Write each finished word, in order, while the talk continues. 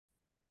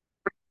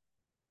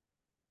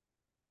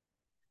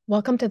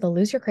Welcome to the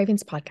Lose Your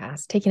Cravings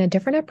podcast, taking a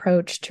different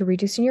approach to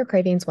reducing your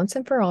cravings once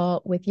and for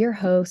all with your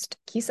host,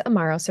 Kisa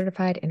Amaro,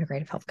 certified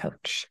integrative health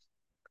coach.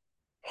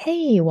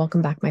 Hey,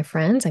 welcome back, my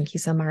friends. I'm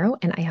Kisa Amaro,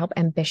 and I help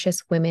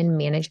ambitious women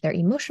manage their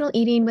emotional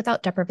eating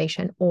without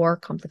deprivation or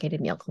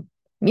complicated meal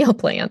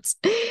plans.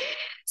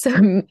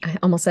 So I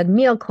almost said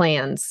meal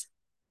plans,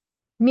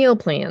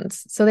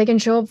 so they can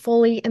show up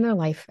fully in their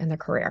life and their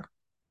career.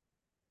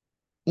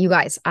 You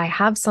guys, I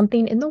have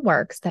something in the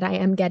works that I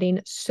am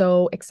getting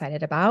so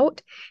excited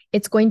about.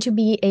 It's going to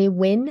be a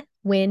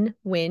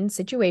win-win-win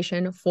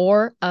situation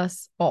for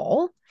us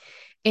all.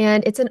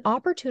 And it's an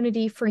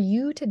opportunity for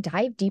you to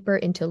dive deeper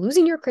into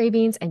losing your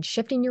cravings and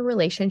shifting your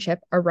relationship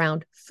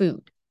around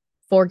food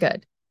for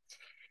good.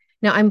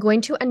 Now, I'm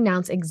going to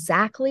announce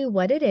exactly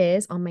what it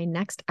is on my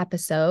next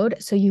episode,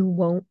 so you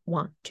won't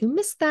want to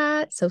miss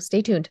that. So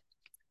stay tuned.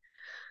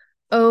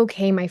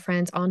 Okay, my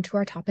friends, on to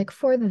our topic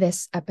for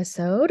this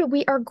episode.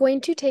 We are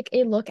going to take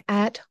a look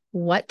at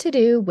what to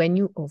do when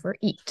you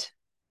overeat.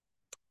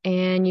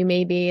 And you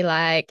may be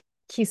like,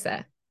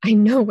 Kisa, I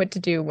know what to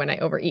do when I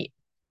overeat.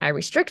 I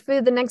restrict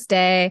food the next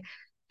day,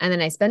 and then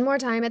I spend more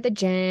time at the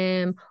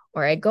gym,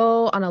 or I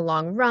go on a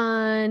long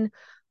run,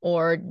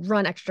 or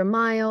run extra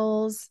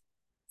miles.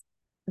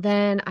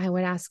 Then I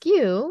would ask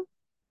you,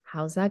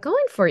 how's that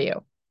going for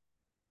you?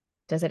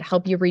 Does it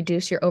help you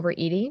reduce your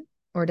overeating,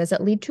 or does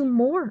it lead to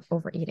more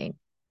overeating?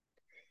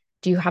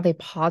 Do you have a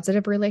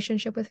positive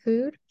relationship with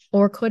food,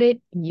 or could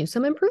it use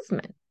some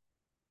improvement?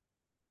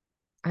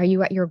 Are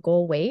you at your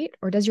goal weight,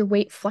 or does your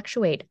weight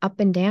fluctuate up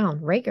and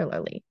down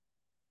regularly?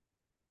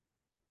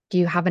 Do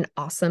you have an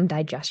awesome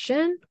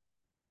digestion,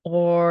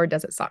 or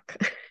does it suck?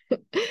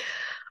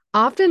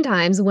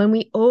 Oftentimes, when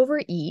we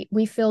overeat,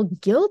 we feel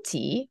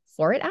guilty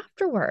for it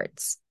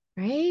afterwards,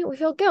 right? We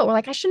feel guilt. We're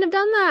like, I shouldn't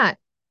have done that.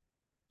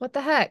 What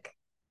the heck?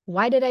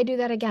 Why did I do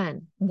that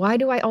again? Why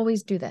do I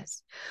always do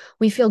this?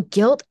 We feel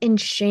guilt and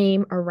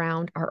shame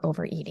around our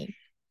overeating.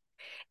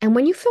 And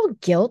when you feel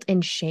guilt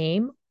and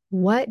shame,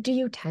 what do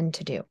you tend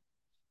to do?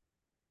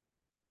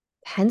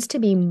 Tends to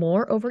be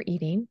more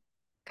overeating,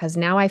 because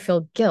now I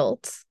feel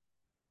guilt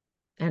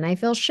and I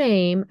feel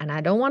shame and I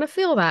don't want to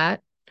feel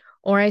that.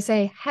 Or I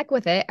say, heck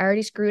with it. I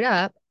already screwed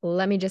up.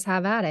 Let me just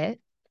have at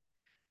it.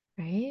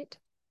 Right?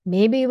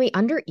 Maybe we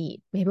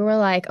undereat. Maybe we're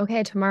like,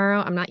 okay,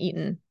 tomorrow I'm not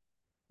eating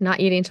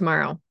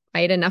tomorrow. I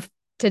ate enough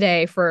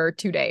today for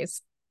 2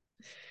 days.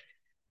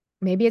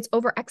 Maybe it's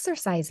over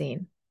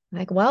exercising.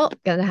 Like, well,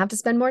 gonna have to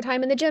spend more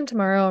time in the gym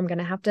tomorrow. I'm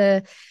gonna have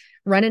to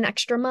run an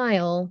extra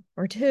mile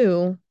or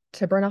two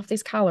to burn off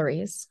these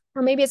calories.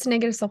 Or maybe it's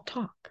negative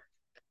self-talk,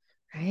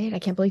 right? I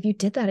can't believe you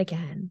did that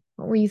again.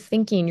 What were you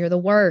thinking? You're the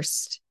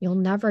worst. You'll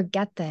never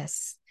get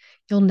this.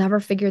 You'll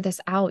never figure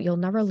this out. You'll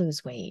never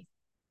lose weight.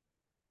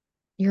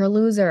 You're a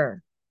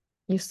loser.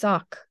 You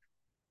suck.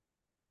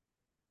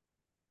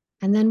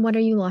 And then what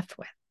are you left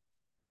with?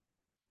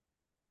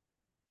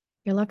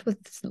 You're left with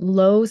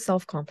low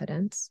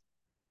self-confidence,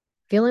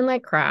 feeling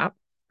like crap,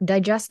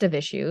 digestive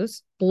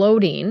issues,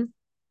 bloating.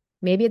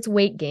 Maybe it's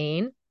weight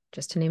gain,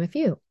 just to name a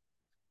few.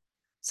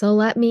 So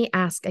let me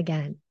ask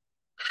again,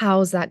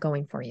 how's that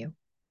going for you?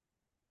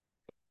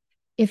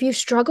 If you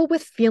struggle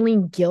with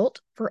feeling guilt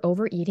for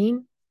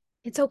overeating,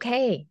 it's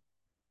okay,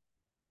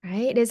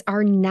 right? It is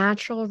our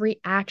natural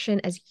reaction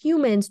as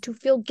humans to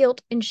feel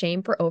guilt and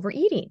shame for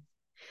overeating.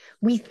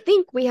 We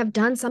think we have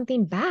done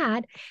something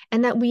bad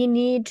and that we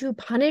need to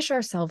punish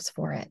ourselves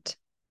for it.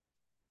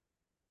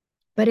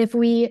 But if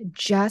we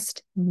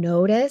just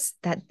notice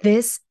that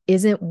this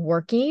isn't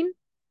working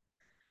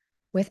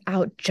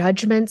without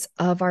judgments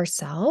of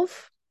ourselves,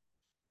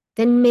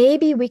 then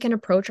maybe we can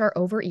approach our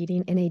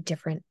overeating in a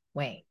different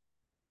way.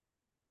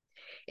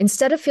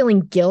 Instead of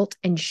feeling guilt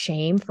and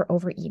shame for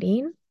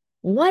overeating,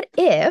 what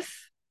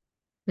if,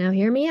 now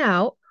hear me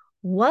out,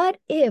 what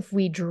if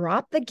we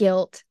drop the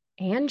guilt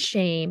and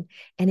shame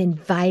and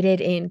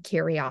invited in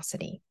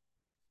curiosity?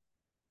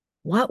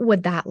 What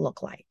would that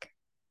look like?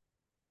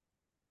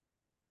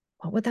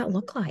 What would that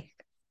look like?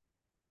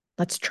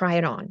 Let's try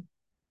it on.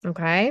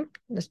 Okay.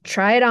 Let's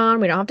try it on.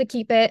 We don't have to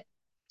keep it.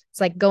 It's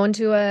like going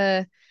to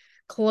a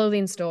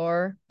clothing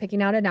store,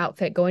 picking out an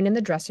outfit, going in the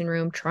dressing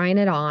room, trying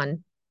it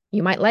on.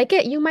 You might like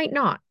it. You might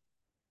not.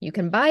 You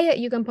can buy it.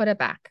 You can put it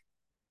back.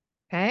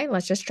 Okay.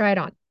 Let's just try it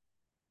on.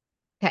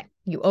 Okay.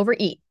 You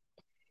overeat.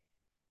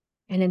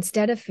 And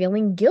instead of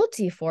feeling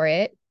guilty for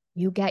it,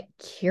 you get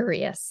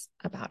curious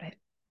about it.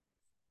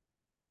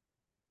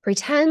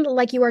 Pretend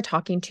like you are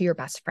talking to your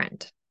best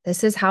friend.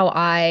 This is how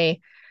I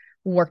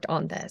worked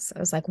on this. I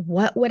was like,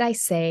 what would I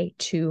say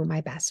to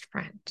my best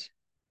friend?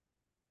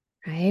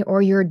 Right?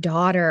 Or your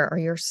daughter or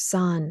your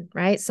son,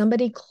 right?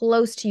 Somebody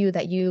close to you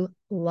that you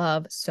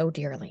love so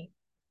dearly.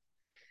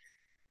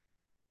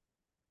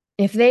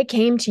 If they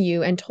came to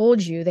you and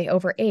told you they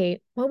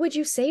overate, what would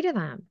you say to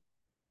them?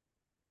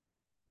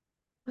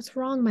 What's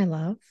wrong, my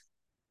love?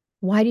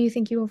 Why do you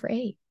think you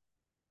overate?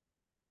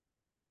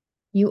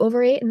 You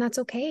overate and that's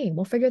okay.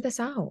 We'll figure this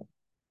out.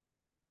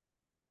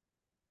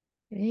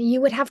 You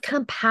would have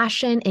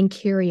compassion and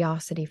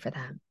curiosity for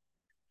them.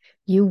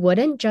 You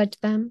wouldn't judge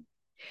them.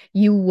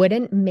 You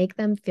wouldn't make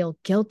them feel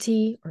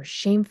guilty or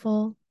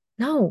shameful.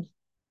 No,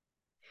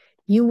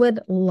 you would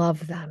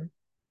love them.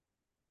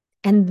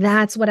 And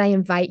that's what I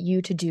invite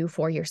you to do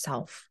for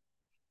yourself.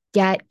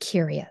 Get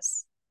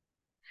curious.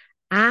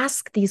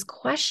 Ask these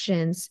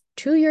questions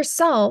to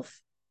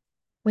yourself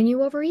when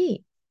you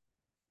overeat.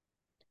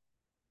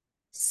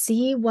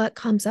 See what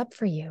comes up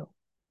for you.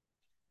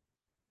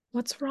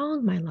 What's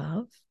wrong, my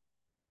love?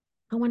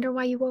 I wonder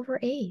why you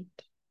overate.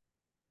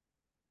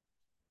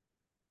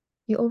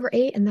 You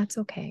overate, and that's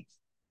okay.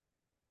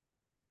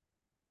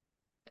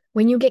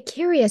 When you get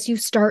curious, you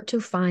start to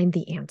find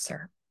the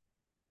answer,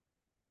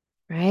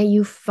 right?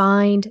 You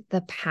find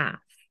the path.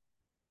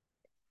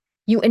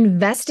 You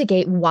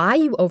investigate why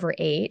you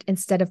overate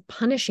instead of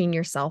punishing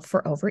yourself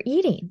for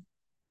overeating.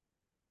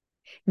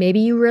 Maybe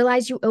you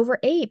realize you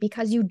overate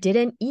because you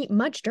didn't eat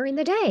much during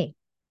the day.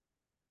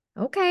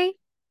 Okay,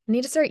 I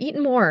need to start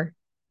eating more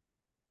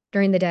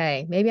during the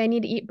day. Maybe I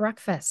need to eat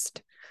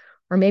breakfast,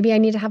 or maybe I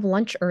need to have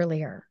lunch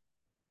earlier.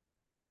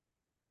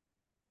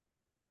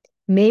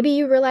 Maybe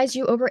you realize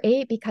you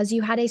overate because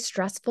you had a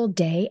stressful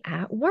day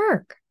at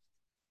work.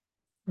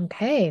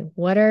 Okay,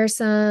 what are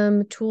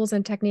some tools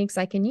and techniques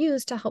I can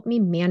use to help me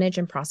manage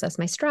and process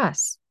my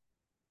stress?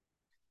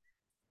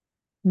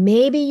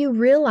 Maybe you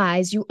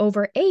realize you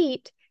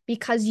overate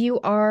because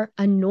you are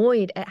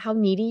annoyed at how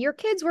needy your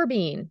kids were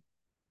being.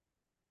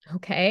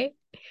 Okay,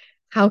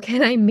 how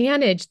can I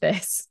manage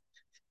this?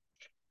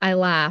 I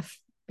laugh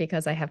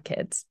because I have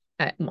kids.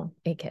 Well,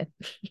 a kid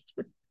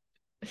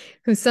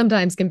who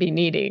sometimes can be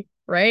needy,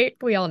 right?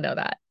 We all know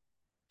that.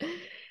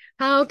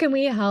 How can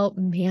we help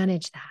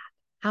manage that?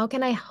 How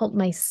can I help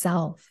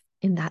myself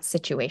in that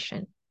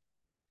situation?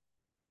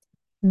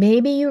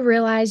 Maybe you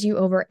realize you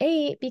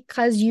overate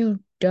because you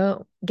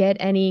don't get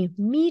any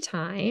me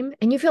time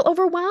and you feel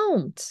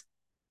overwhelmed.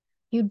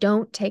 You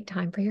don't take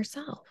time for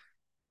yourself.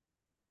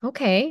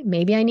 Okay,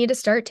 maybe I need to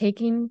start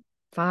taking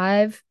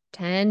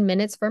 5-10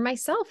 minutes for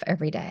myself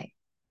every day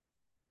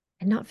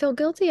and not feel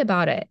guilty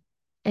about it.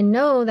 And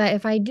know that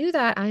if I do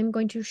that, I'm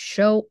going to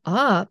show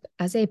up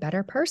as a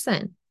better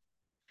person.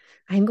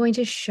 I'm going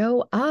to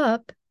show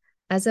up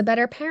as a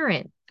better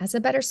parent, as a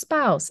better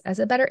spouse, as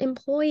a better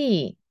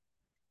employee,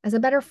 as a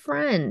better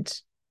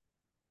friend.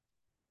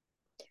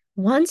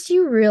 Once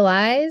you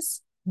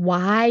realize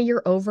why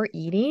you're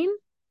overeating,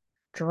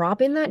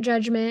 dropping that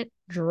judgment,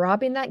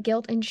 dropping that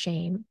guilt and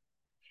shame,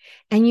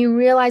 and you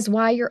realize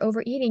why you're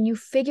overeating, you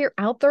figure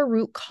out the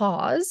root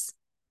cause,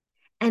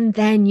 and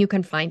then you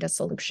can find a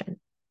solution,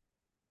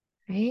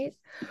 right?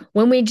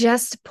 When we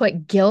just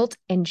put guilt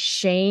and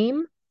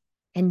shame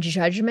and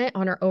judgment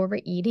on our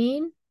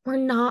overeating, we're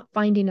not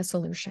finding a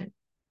solution.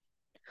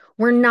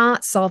 We're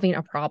not solving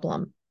a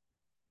problem,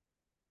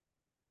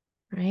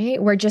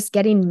 right? We're just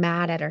getting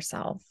mad at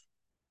ourselves.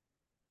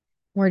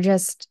 We're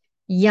just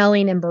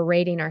yelling and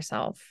berating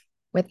ourselves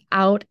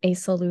without a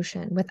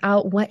solution,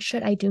 without what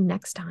should I do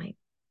next time?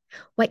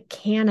 What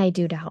can I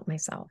do to help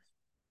myself?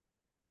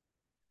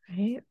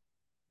 Right?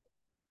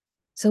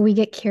 So we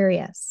get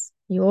curious.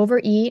 You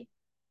overeat,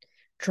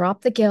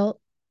 drop the guilt,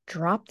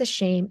 drop the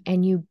shame,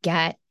 and you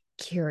get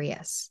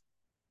curious.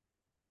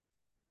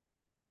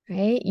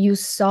 Right? You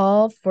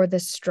solve for the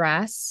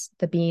stress,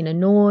 the being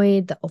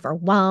annoyed, the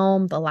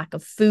overwhelm, the lack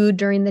of food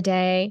during the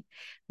day.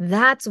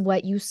 That's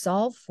what you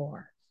solve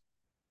for.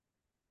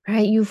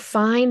 Right? You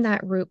find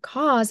that root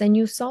cause and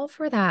you solve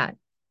for that.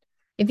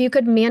 If you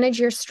could manage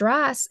your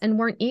stress and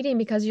weren't eating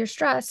because you're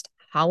stressed,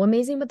 how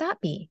amazing would that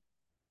be?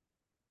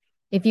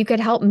 If you could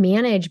help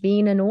manage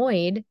being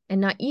annoyed and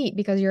not eat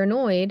because you're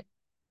annoyed,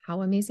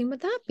 how amazing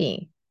would that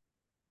be?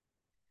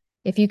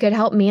 If you could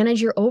help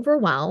manage your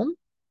overwhelm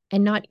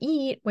and not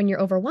eat when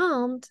you're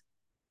overwhelmed,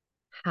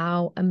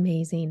 how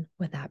amazing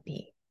would that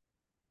be?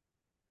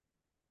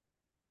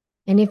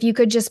 And if you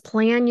could just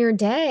plan your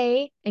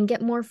day and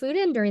get more food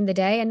in during the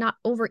day and not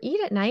overeat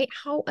at night,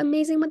 how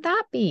amazing would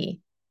that be?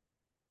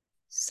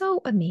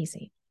 So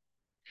amazing.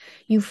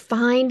 You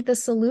find the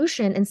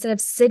solution instead of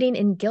sitting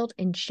in guilt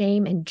and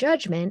shame and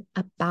judgment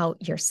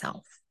about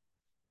yourself.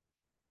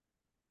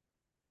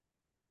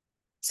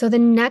 So the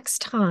next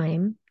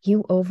time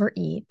you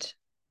overeat,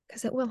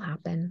 because it will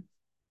happen,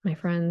 my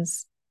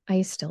friends,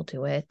 I still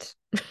do it.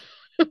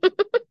 I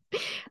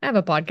have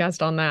a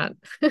podcast on that,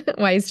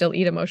 why I still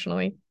eat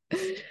emotionally.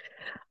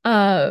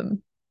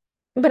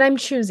 But I'm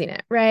choosing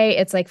it, right?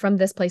 It's like from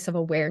this place of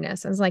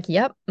awareness. I was like,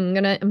 yep, I'm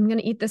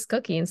gonna eat this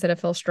cookie instead of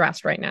feel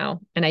stressed right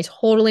now. And I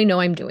totally know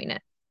I'm doing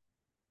it.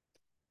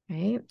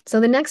 Right.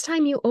 So the next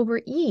time you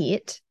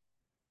overeat,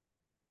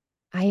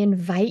 I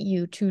invite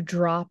you to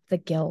drop the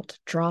guilt,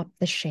 drop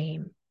the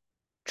shame,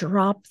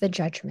 drop the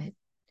judgment,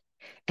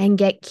 and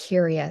get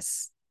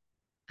curious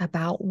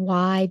about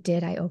why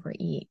did I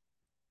overeat?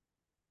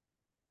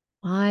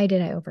 Why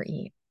did I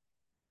overeat?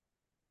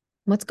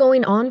 What's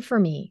going on for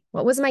me?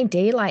 What was my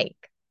day like?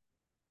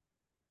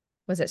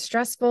 Was it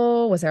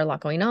stressful? Was there a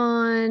lot going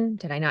on?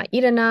 Did I not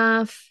eat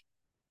enough?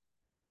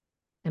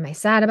 Am I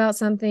sad about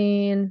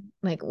something?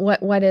 Like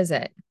what is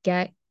it?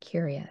 Get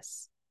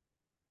curious.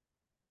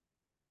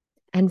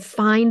 and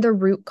find the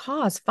root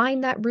cause.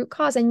 Find that root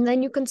cause, and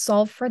then you can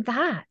solve for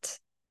that.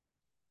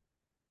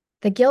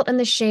 The guilt and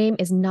the shame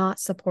is not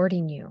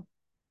supporting you.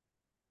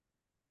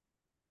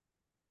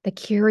 The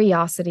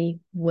curiosity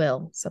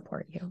will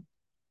support you.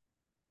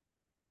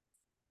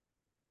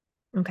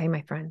 Okay,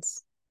 my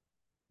friends,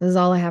 this is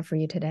all I have for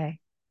you today.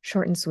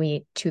 Short and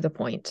sweet, to the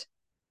point.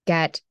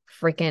 Get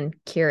freaking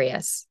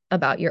curious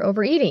about your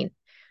overeating.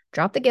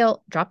 Drop the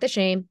guilt, drop the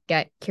shame,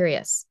 get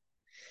curious.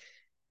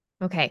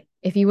 Okay,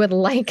 if you would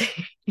like,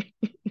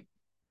 I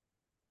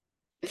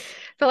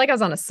feel like I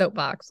was on a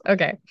soapbox.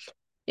 Okay.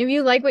 If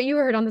you like what you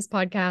heard on this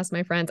podcast,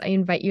 my friends, I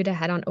invite you to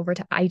head on over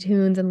to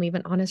iTunes and leave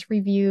an honest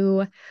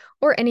review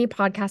or any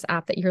podcast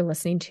app that you're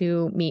listening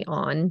to me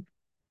on.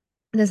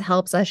 This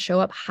helps us show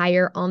up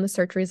higher on the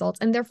search results,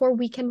 and therefore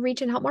we can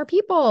reach and help more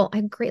people.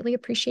 I greatly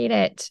appreciate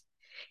it.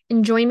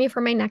 And join me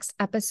for my next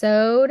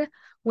episode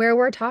where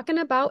we're talking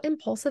about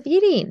impulsive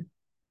eating,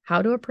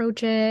 how to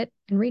approach it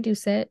and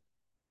reduce it.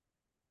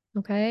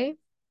 Okay.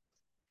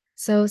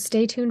 So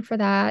stay tuned for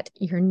that.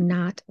 You're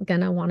not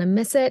going to want to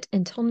miss it.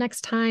 Until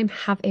next time,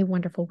 have a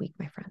wonderful week,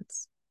 my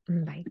friends.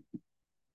 Bye.